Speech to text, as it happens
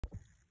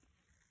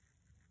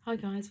Hi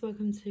guys,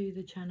 welcome to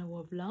the channel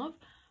of love.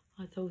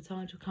 I thought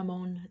I'd come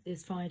on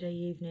this Friday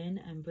evening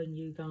and bring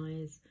you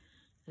guys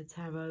a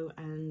tarot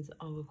and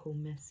oracle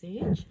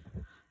message.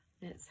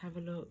 Let's have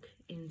a look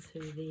into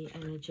the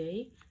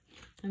energy.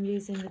 I'm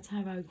using the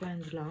Tarot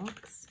Grand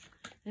Lux.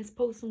 Let's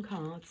pull some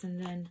cards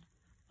and then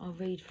I'll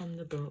read from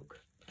the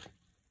book.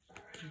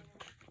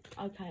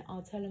 Okay,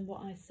 I'll tell them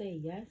what I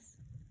see, yes?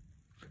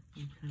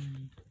 Okay.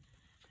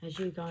 As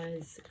you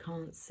guys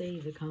can't see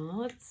the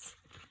cards,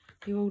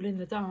 you're all in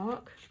the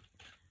dark,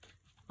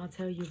 I'll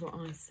tell you what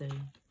I see.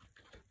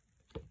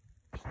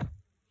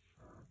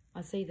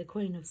 I see the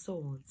Queen of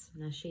Swords.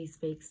 Now she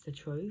speaks the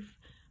truth.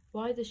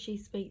 Why does she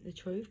speak the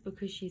truth?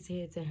 Because she's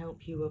here to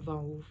help you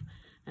evolve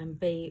and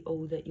be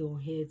all that you're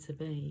here to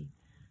be.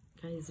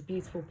 Okay, there's a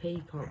beautiful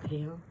peacock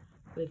here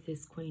with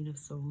this Queen of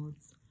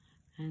Swords.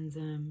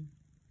 And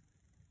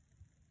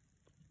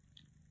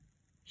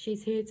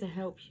she's here to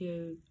help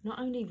you not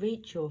only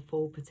reach your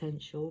full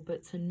potential,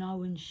 but to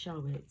know and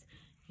show it.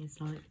 It's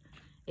like,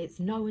 it's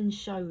know and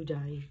show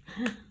day.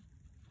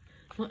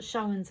 Not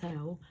show and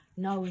tell,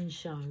 know and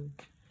show.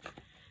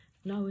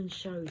 Know and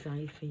show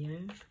day for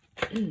you.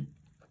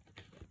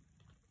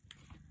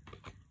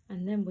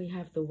 And then we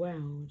have the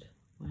world.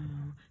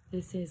 Wow.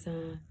 This is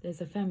there's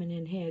a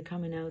feminine here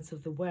coming out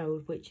of the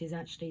world, which is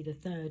actually the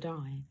third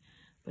eye,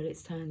 but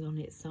it's turned on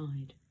its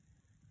side.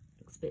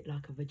 Looks a bit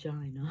like a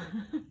vagina.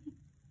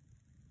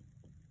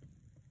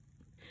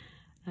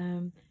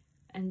 And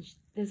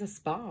there's a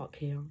spark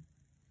here.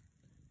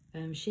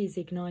 She's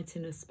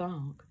igniting a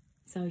spark.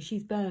 So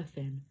she's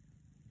birthing.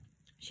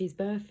 She's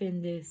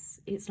birthing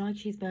this. It's like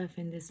she's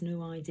birthing this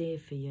new idea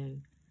for you.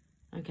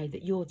 Okay,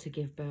 that you're to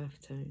give birth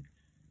to.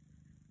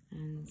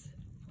 And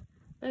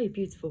very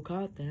beautiful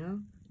card there.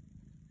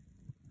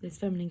 This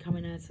feminine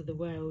coming out of the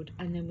world.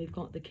 And then we've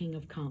got the King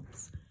of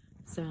Cups.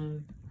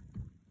 So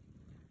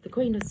the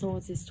Queen of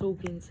Swords is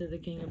talking to the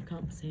King of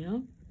Cups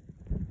here.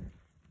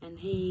 And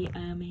he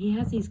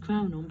has his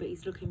crown on, but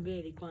he's looking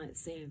really quite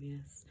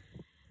serious.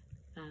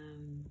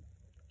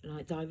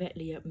 Like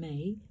directly at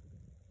me.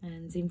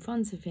 And in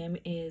front of him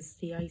is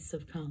the Ace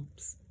of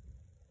Cups.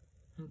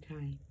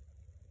 Okay.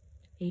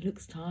 He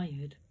looks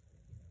tired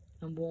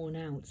and worn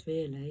out,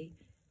 really.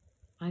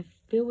 I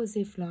feel as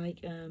if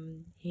like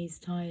he's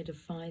tired of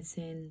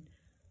fighting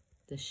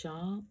the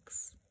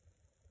sharks.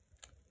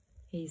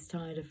 He's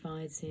tired of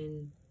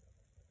fighting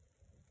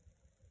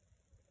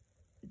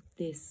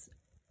this,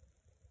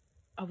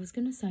 I was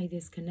going to say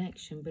this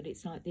connection, but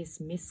it's like this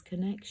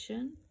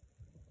misconnection.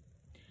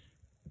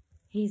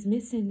 He's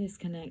missing this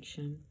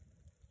connection,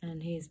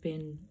 and he's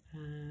been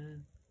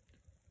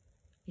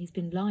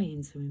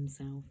lying to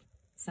himself,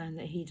 saying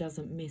that he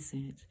doesn't miss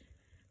it.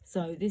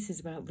 So this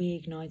is about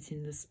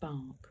reigniting the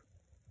spark.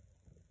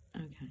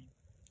 Okay.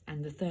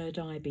 And the third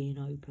eye being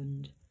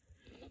opened.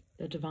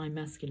 The Divine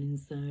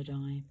Masculine's third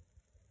eye.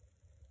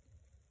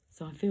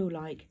 So I feel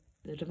like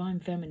the Divine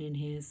Feminine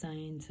here is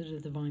saying to the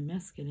Divine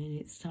Masculine,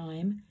 it's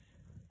time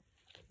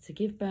to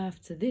give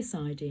birth to this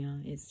idea.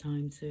 It's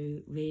time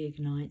to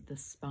reignite the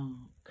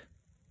spark.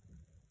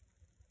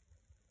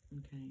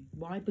 Okay.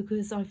 Why?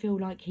 Because I feel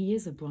like he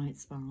is a bright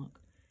spark.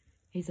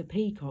 He's a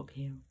peacock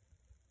here.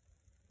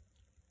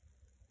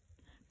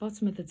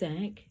 Bottom of the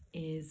deck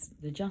is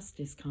the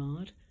Justice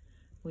card.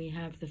 We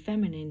have the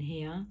feminine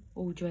here,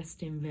 all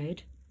dressed in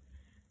red.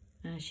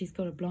 She's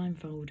got a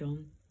blindfold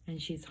on,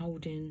 and she's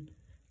holding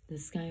the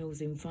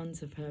scales in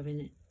front of her,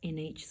 and in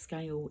each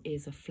scale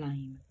is a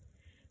flame.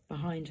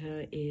 Behind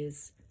her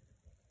is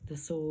the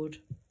Sword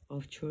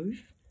of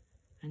Truth,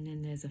 and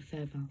then there's a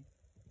feather.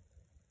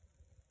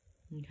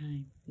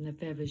 Okay, and the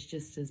feather's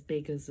just as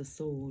big as the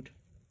sword.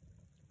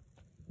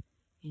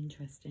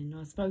 Interesting.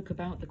 I spoke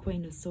about the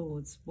Queen of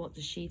Swords. What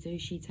does she do?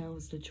 She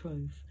tells the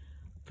truth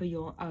for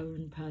your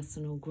own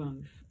personal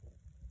growth,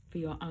 for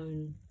your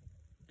own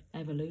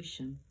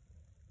evolution.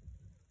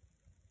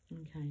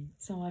 Okay,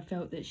 so I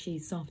felt that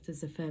she's soft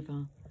as a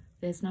feather.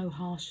 There's no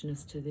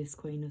harshness to this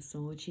Queen of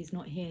Swords. She's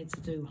not here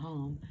to do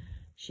harm.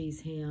 She's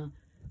here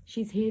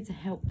to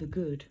help the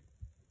good.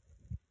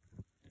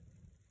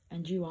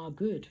 And you are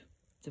good,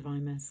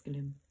 Divine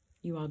Masculine.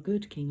 You are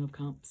good, King of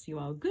Cups. You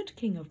are a good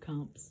King of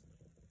Cups.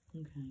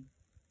 Okay.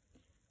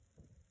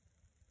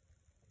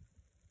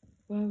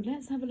 Well,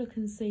 let's have a look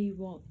and see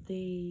what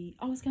the...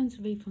 I was going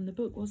to read from the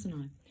book, wasn't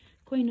I?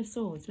 Queen of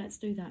Swords. Let's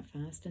do that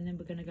first, and then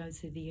we're going to go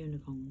to the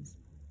unicorns.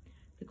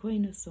 The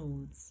Queen of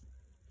Swords.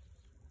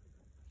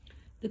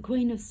 The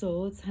Queen of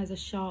Swords has a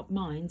sharp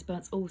mind,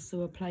 but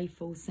also a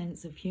playful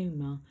sense of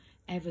humour,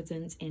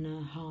 evident in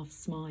her half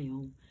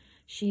smile.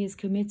 She is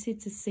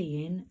committed to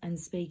seeing and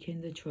speaking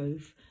the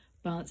truth,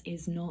 but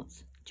is not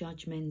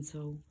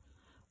judgmental.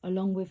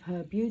 Along with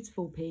her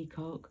beautiful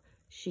peacock,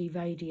 she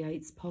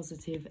radiates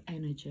positive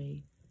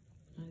energy.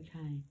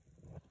 Okay.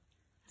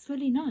 That's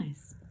really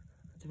nice,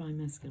 Divine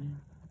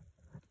Masculine.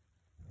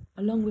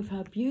 Along with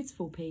her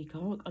beautiful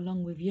peacock,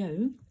 along with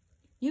you,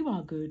 you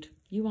are good.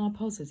 You are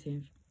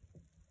positive.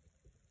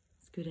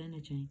 It's good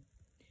energy.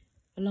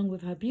 Along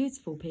with her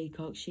beautiful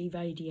peacock, she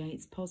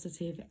radiates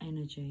positive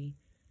energy.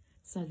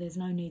 So there's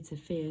no need to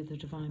fear the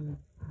divine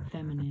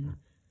feminine.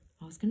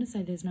 I was going to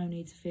say there's no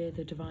need to fear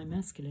the divine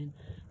masculine.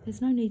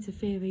 There's no need to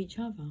fear each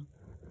other.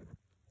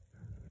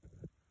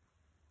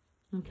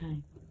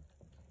 Okay.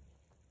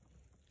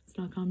 It's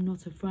like I'm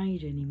not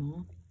afraid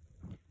anymore.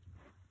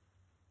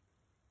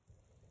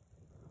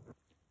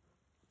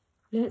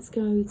 Let's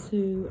go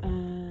to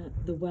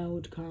the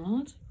World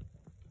card.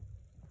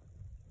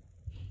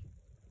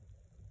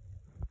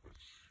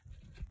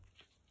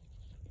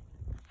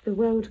 The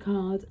World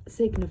card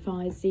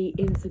signifies the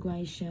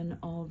integration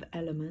of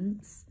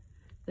elements,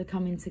 the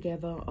coming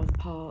together of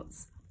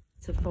parts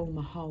to form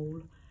a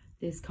whole.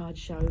 This card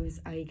shows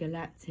a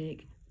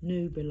galactic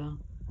nebula.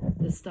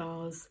 The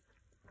stars,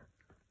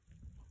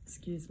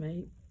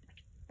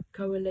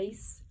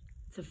 coalesce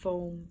to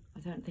form, I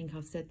don't think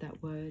I've said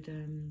that word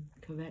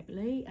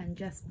correctly, and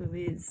Jasper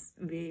is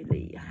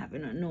really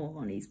having a gnaw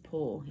on his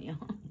paw here.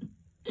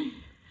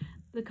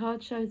 The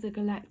card shows a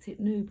galactic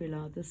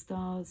nebula. The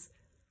stars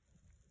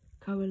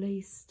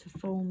coalesce to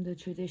form the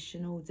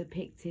traditional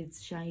depicted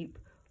shape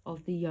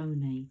of the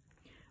yoni,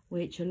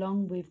 which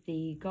along with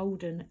the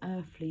golden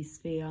earthly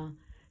sphere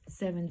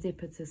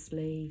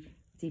serendipitously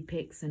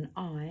depicts an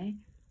eye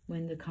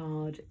when the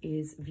card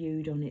is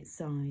viewed on its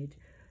side.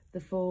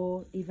 The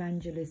four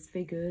evangelist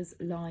figures,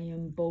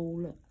 lion,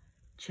 bull,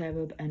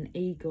 cherub and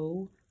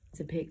eagle,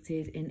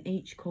 depicted in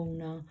each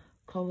corner,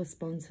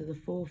 correspond to the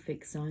four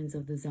fixed signs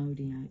of the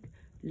zodiac: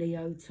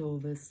 Leo,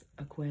 Taurus,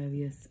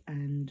 Aquarius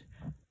and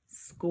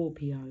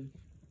Scorpio.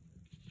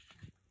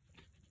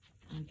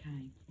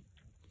 Okay.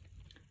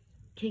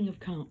 King of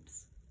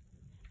Cups.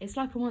 It's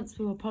like I want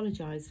to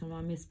apologise for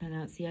my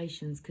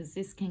mispronunciations, because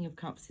this King of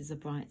Cups is a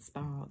bright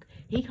spark.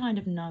 He kind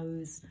of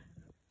knows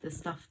the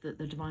stuff that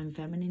the Divine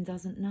Feminine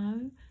doesn't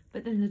know,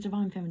 but then the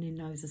Divine Feminine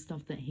knows the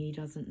stuff that he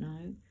doesn't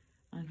know.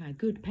 Okay,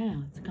 good pair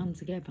to come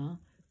together.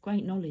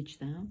 Great knowledge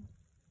there,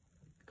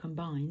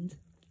 combined.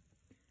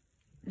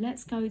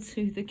 Let's go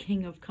to the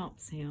King of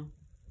Cups here.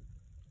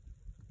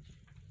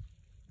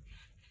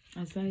 I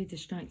was very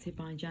distracted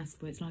by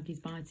Jasper. It's like he's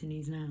biting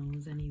his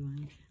nails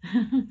anyway.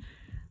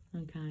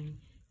 Okay.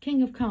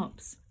 King of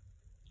Cups.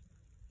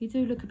 You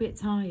do look a bit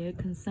tired,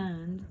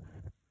 concerned,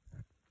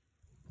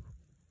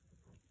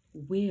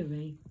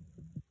 weary.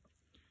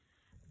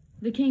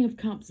 The King of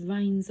Cups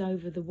reigns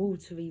over the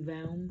watery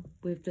realm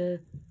with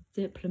the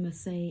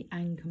diplomacy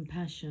and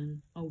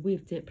compassion, or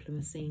with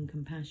diplomacy and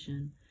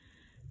compassion.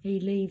 He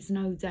leaves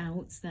no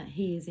doubts that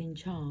he is in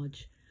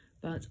charge,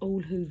 but all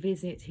who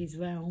visit his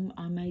realm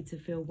are made to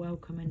feel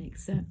welcome and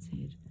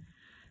accepted.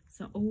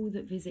 So all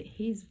that visit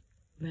his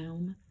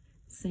realm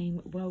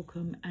seem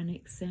welcome and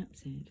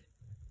accepted.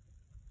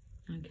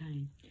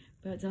 Okay,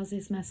 but does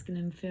this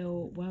masculine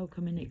feel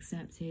welcome and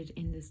accepted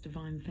in this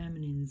Divine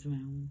Feminine's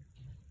realm?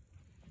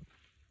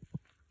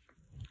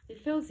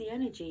 It feels the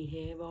energy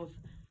here of,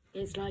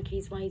 it's like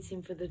he's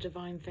waiting for the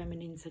Divine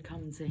Feminine to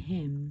come to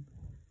him.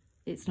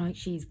 It's like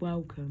she's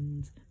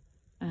welcomed.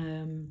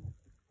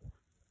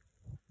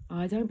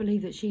 I don't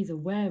believe that she's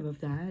aware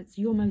of that.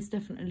 You're most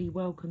definitely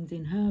welcomed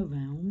in her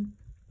realm.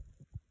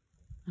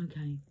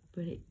 Okay,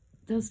 but it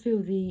does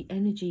feel the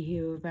energy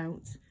here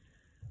about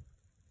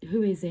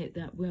who is it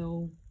that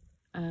will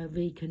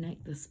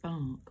reconnect the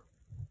spark.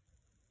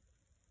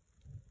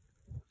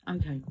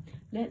 Okay,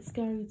 let's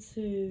go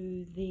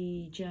to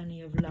the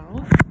journey of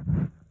love,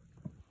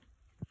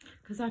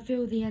 because I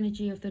feel the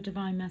energy of the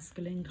Divine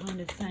Masculine kind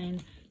of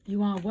saying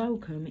you are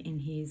welcome in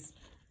his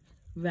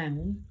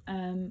realm,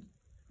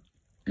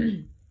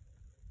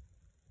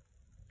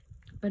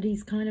 but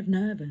he's kind of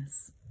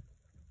nervous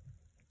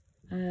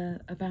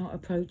about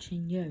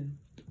approaching you.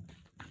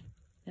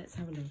 Let's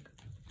have a look.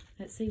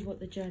 Let's see what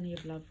the journey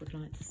of love would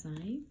like to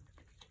say.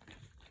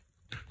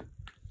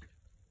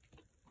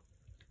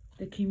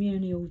 The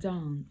communal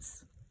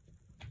dance.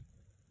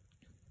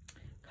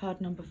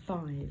 Card number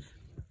 5.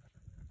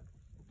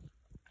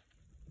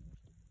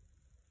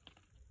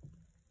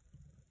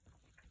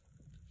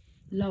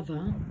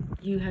 Lover,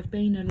 you have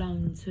been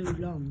alone too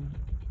long.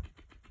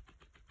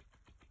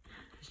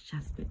 It's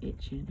Jasper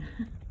itching.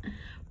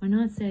 When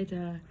I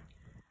said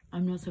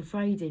I'm not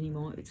afraid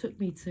anymore, it took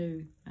me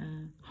to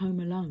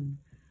Home Alone.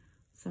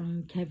 So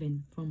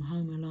Kevin from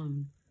Home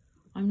Alone.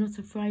 I'm not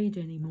afraid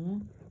anymore.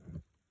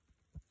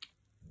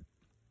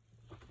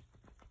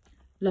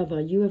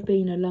 Lover, you have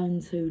been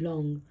alone too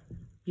long.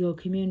 Your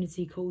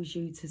community calls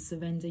you to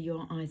surrender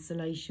your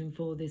isolation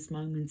for this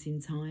moment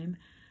in time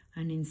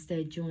and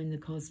instead join the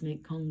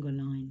cosmic conga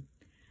line.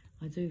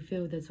 I do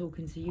feel they're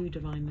talking to you,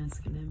 Divine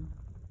Masculine.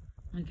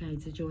 Okay,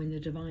 to join the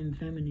Divine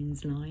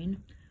Feminine's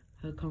line,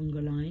 her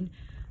conga line.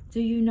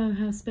 Do you know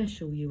how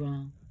special you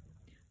are?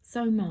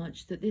 So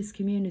much that this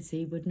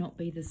community would not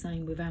be the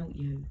same without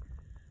you.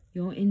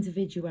 Your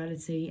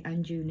individuality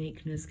and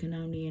uniqueness can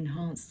only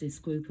enhance this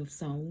group of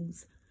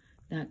souls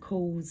that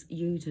calls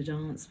you to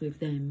dance with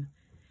them.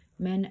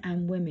 Men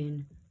and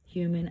women,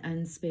 human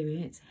and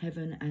spirit,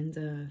 heaven and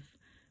earth.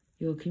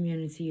 Your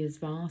community is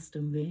vast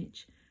and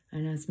rich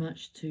and has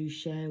much to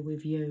share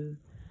with you.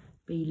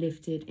 Be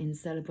lifted in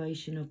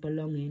celebration of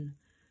belonging.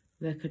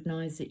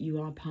 Recognize that you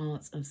are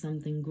part of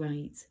something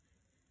great.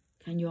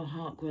 Can your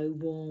heart grow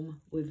warm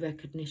with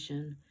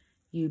recognition?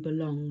 You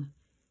belong.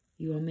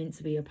 You are meant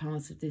to be a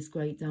part of this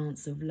great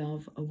dance of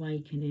love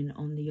awakening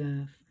on the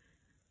earth.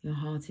 Your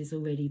heart is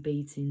already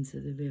beating to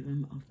the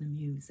rhythm of the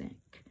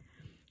music.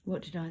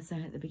 What did I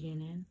say at the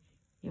beginning?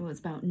 It was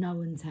about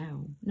know and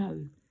tell.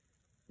 No.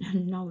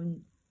 No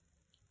and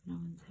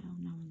tell,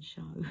 no and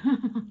show.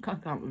 I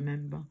can't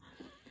remember.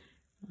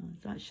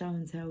 It's like show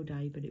and tell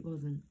day, but it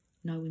wasn't.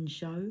 Know and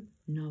show,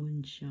 know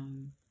and show.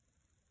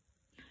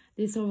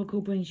 This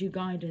oracle brings you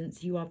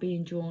guidance. You are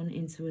being drawn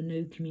into a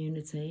new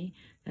community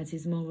that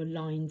is more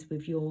aligned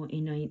with your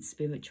innate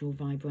spiritual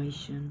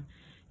vibration.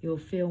 You'll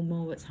feel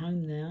more at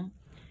home there,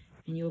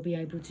 and you'll be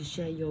able to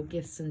share your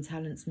gifts and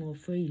talents more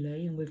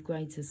freely and with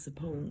greater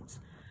support.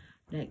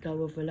 Let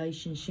go of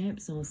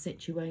relationships or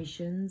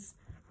situations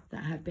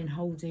that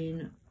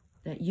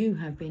you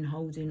have been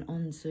holding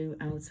on to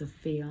out of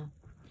fear.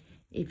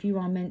 If you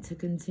are meant to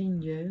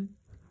continue,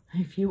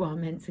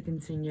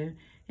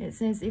 it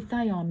says if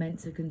they are meant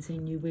to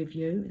continue with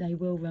you, they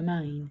will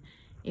remain.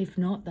 If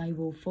not, they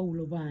will fall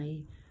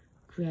away,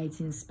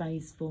 creating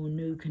space for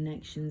new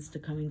connections to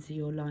come into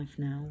your life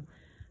now.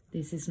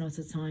 This is not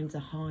a time to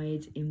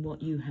hide in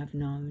what you have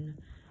known,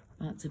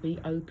 but to be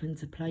open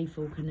to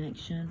playful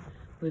connection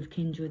with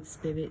kindred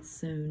spirits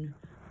soon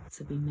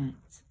to be met.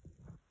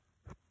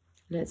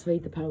 Let's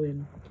read the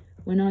poem.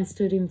 When I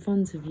stood in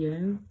front of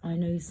you, I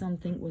knew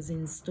something was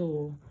in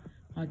store.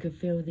 I could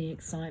feel the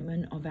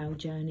excitement of our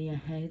journey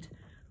ahead,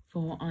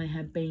 for I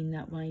had been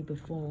that way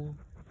before.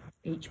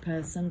 Each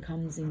person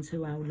comes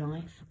into our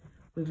life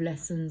with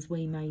lessons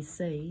we may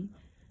see,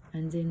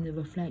 and in the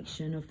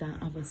reflection of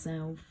that other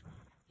self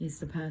is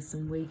the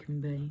person we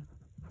can be.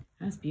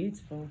 That's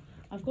beautiful.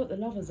 I've got the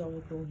Lover's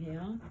Oracle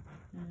here.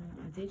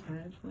 I did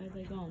have. Where have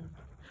they gone?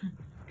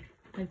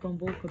 They've gone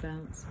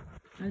walkabouts.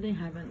 No, they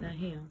haven't. They're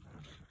here.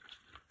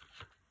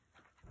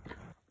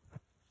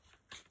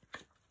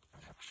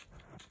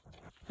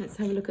 Let's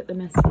have a look at the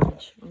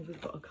message. Oh, we've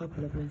got a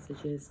couple of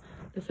messages.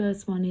 The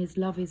first one is,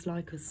 love is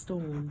like a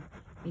storm.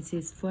 It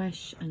is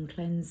fresh and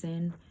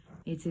cleansing.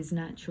 It is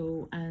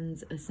natural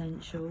and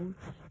essential.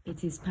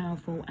 It is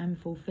powerful and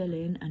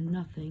fulfilling, and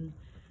nothing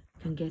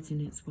can get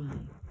in its way.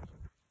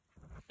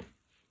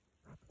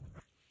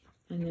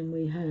 And then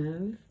we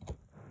have,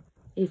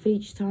 if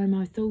each time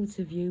I thought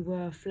of you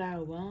were a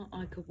flower,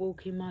 I could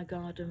walk in my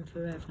garden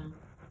forever.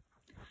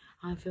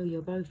 I feel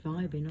you're both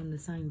vibing on the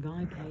same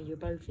vibe here. You're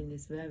both in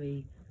this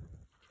very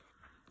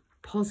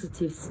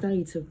positive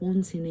state of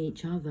wanting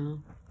each other,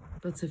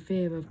 but a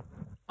fear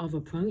of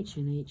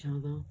approaching each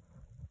other.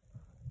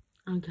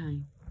 Okay.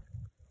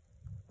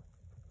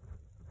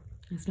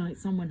 It's like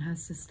someone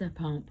has to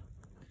step up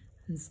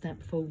and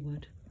step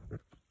forward.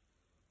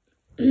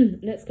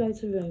 Let's go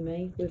to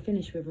Rumi. We'll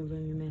finish with a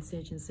Rumi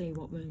message and see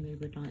what Rumi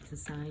would like to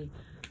say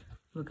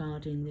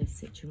regarding this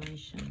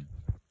situation.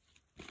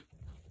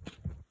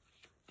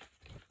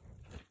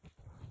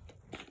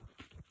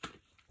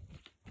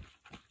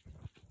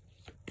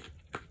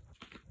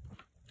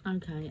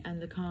 Okay,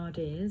 and the card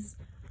is,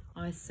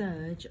 I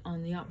surge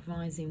on the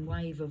uprising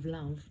wave of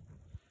love.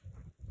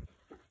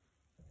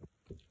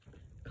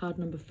 Card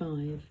number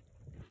 5.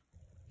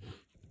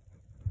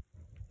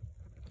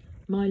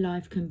 My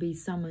life can be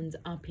summoned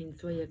up in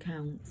 3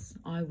 accounts.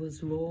 I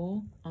was raw,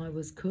 I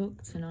was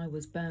cooked, and I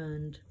was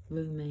burned.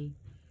 Rumi.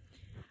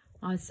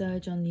 I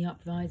surge on the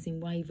uprising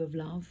wave of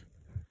love.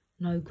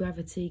 No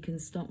gravity can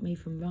stop me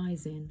from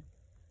rising.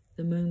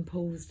 The moon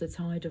pulls the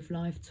tide of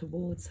life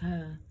towards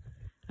her,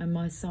 and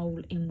my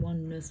soul in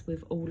oneness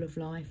with all of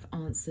life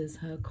answers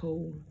her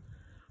call.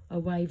 A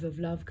wave of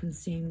love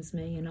consumes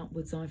me, and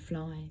upwards I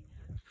fly,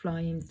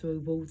 flying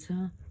through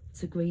water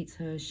to greet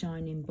her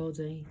shining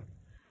body.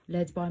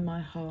 Led by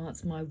my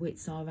heart, my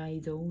wits are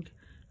addled,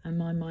 and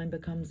my mind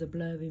becomes a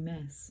blurry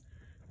mess.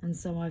 And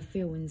so I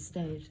feel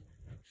instead,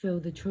 feel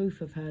the truth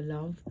of her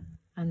love,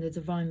 and the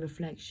divine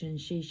reflection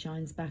she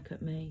shines back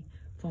at me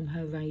from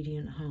her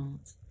radiant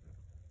heart.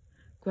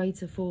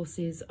 Greater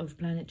forces of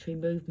planetary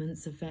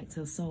movements affect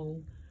us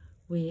all.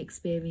 We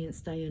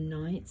experience day and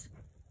night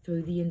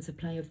through the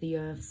interplay of the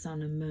earth,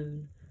 sun and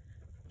moon.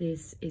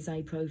 This is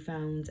a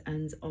profound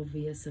and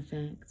obvious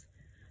effect.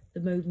 The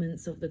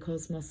movements of the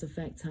cosmos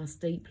affect us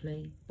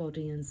deeply,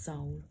 body and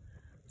soul.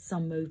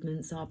 Some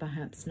movements are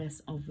perhaps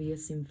less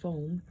obvious in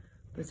form,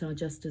 but are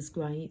just as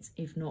great,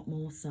 if not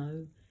more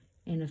so,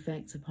 in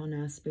effect upon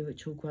our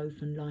spiritual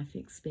growth and life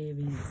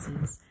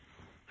experiences.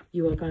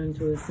 You are going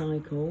through a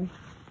cycle,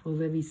 or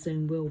very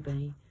soon will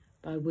be,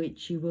 by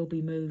which you will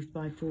be moved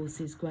by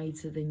forces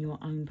greater than your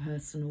own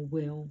personal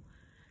will.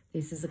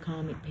 This is a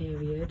karmic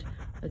period,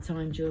 a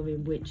time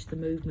during which the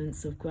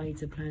movements of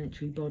greater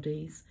planetary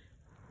bodies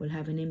will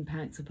have an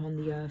impact upon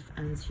the earth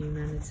and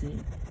humanity.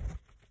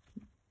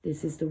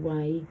 This is the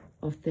way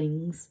of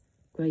things,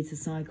 greater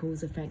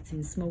cycles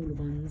affecting smaller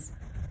ones.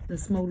 The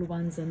smaller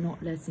ones are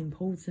not less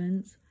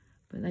important,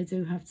 but they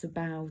do have to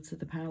bow to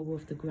the power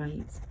of the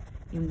great,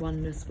 in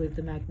oneness with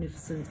the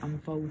magnificent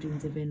unfolding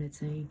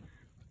divinity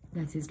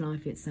that is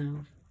life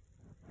itself.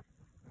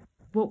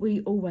 What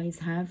we always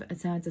have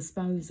at our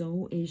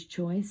disposal is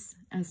choice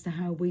as to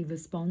how we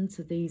respond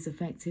to these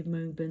effective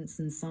movements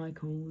and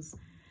cycles.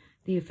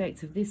 The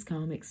effect of this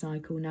karmic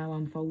cycle now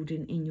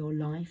unfolding in your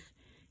life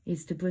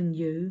is to bring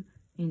you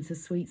into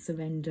sweet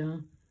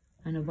surrender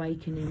and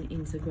awakening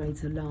into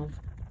greater love.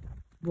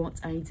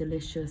 What a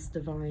delicious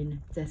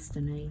divine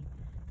destiny.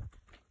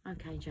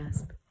 Okay,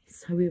 Jasp,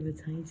 so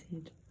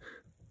irritated.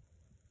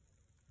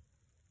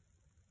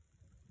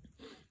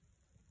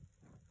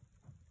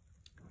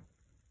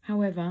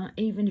 However,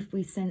 even if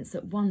we sense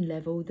at one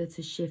level that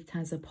a shift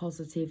has a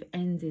positive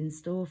end in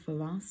store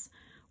for us,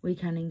 we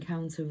can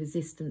encounter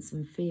resistance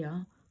and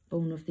fear,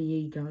 born of the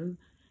ego,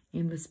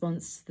 in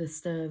response to the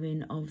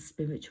stirring of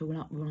spiritual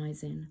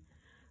uprising.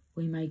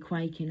 We may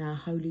quake in our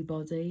holy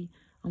body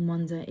and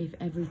wonder if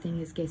everything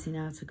is getting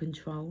out of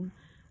control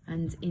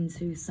and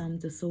into some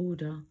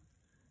disorder.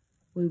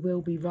 We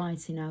will be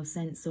right in our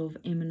sense of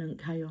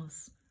imminent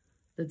chaos.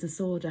 The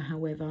disorder,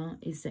 however,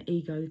 is the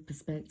ego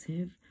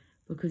perspective,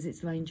 because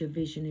its range of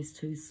vision is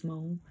too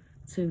small,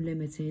 too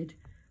limited,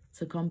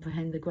 to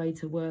comprehend the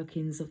greater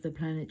workings of the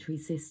planetary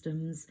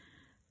systems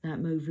that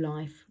move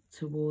life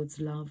towards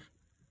love.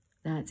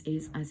 That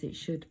is as it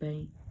should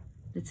be.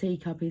 The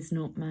teacup is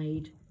not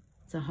made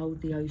to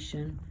hold the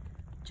ocean,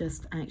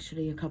 just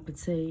actually a cup of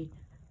tea.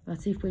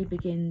 But if we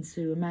begin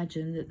to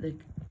imagine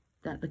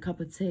that the cup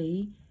of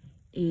tea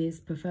is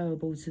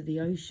preferable to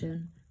the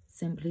ocean,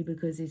 simply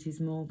because it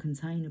is more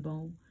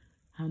containable,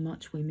 how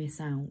much we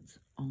miss out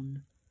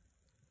on.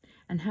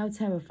 And how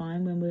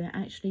terrifying when we're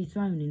actually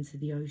thrown into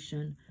the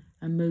ocean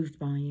and moved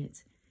by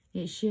it.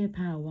 Its sheer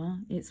power,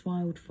 its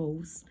wild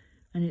force,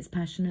 and its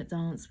passionate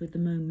dance with the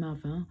Moon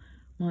Mother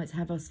might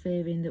have us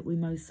fearing that we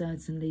most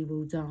certainly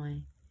will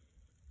die.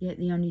 Yet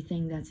the only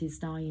thing that is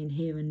dying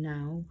here and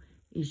now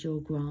is your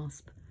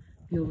grasp,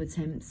 your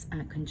attempts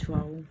at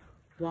control.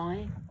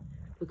 Why?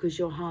 Because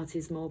your heart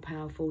is more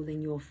powerful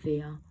than your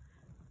fear,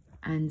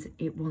 and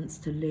it wants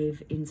to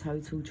live in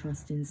total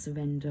trust and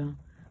surrender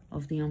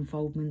of the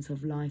unfoldment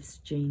of life's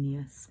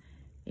genius.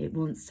 It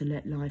wants to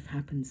let life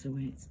happen to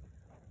it.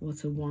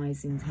 What a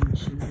wise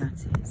intention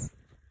that is.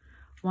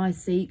 Why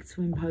seek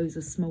to impose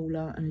a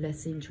smaller and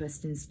less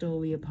interesting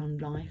story upon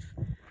life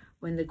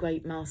when the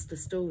great master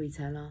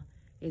storyteller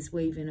is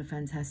weaving a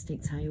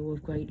fantastic tale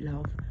of great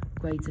love,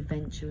 great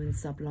adventure and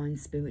sublime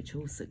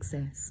spiritual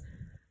success?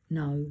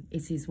 No,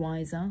 it is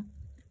wiser,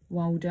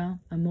 wilder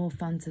and more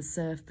fun to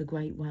surf the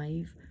great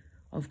wave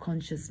of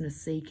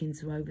consciousness seeking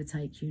to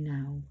overtake you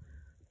now.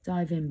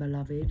 Dive in,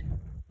 beloved.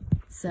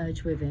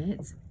 Surge with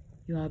it.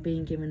 You are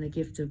being given a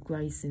gift of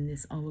grace in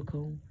this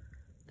oracle.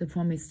 The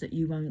promise that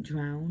you won't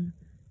drown,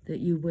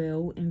 that you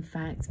will, in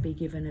fact, be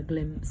given a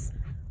glimpse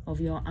of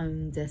your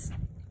own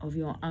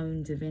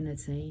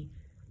divinity,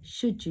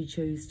 should you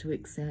choose to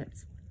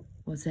accept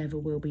whatever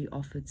will be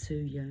offered to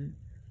you.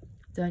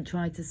 Don't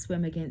try to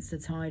swim against the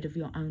tide of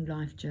your own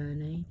life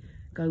journey.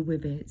 Go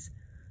with it.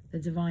 The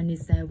divine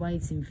is there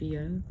waiting for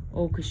you,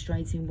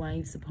 orchestrating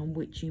waves upon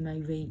which you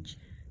may reach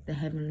the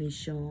heavenly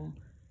shore.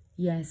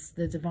 Yes,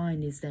 the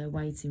divine is there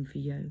waiting for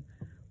you,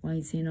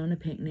 waiting on a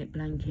picnic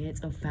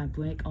blanket of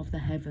fabric of the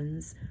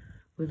heavens,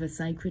 with a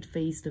sacred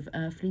feast of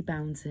earthly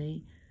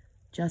bounty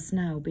just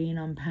now being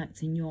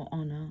unpacked in your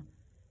honour.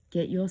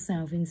 Get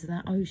yourself into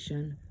that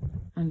ocean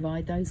and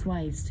ride those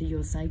waves to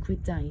your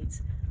sacred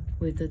date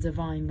with the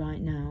divine right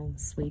now,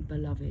 sweet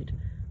beloved.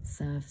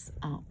 Surfs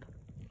up.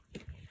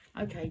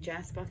 Okay,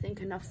 Jasp, I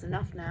think enough's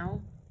enough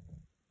now.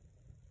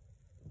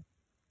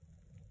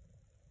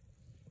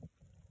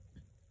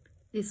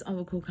 This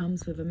oracle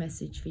comes with a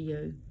message for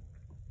you.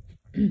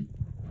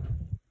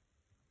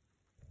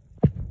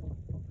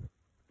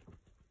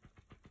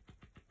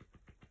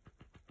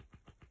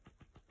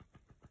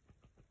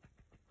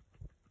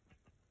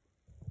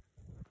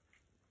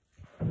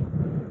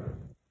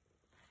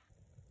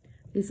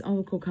 This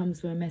oracle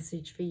comes with a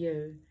message for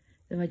you.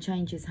 There are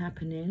changes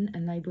happening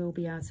and they will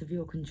be out of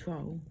your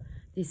control.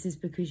 This is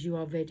because you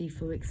are ready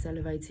for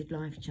accelerated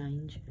life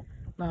change.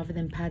 Rather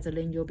than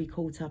paddling, you'll be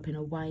caught up in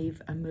a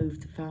wave and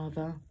moved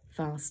farther,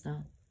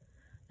 faster.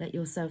 Let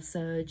yourself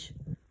surge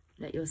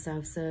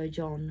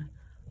on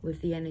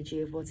with the energy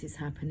of what is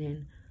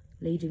happening,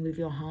 leading with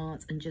your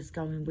heart and just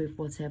going with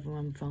whatever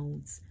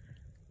unfolds.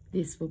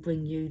 This will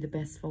bring you the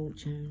best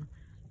fortune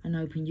and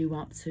open you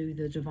up to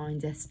the divine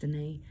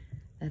destiny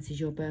that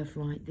is your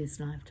birthright this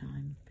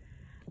lifetime.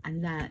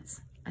 And that,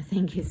 I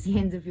think, is the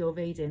end of your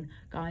reading.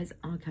 Guys,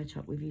 I'll catch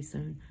up with you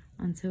soon.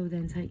 Until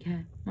then, take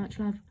care. Much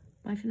love.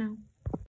 Bye for now.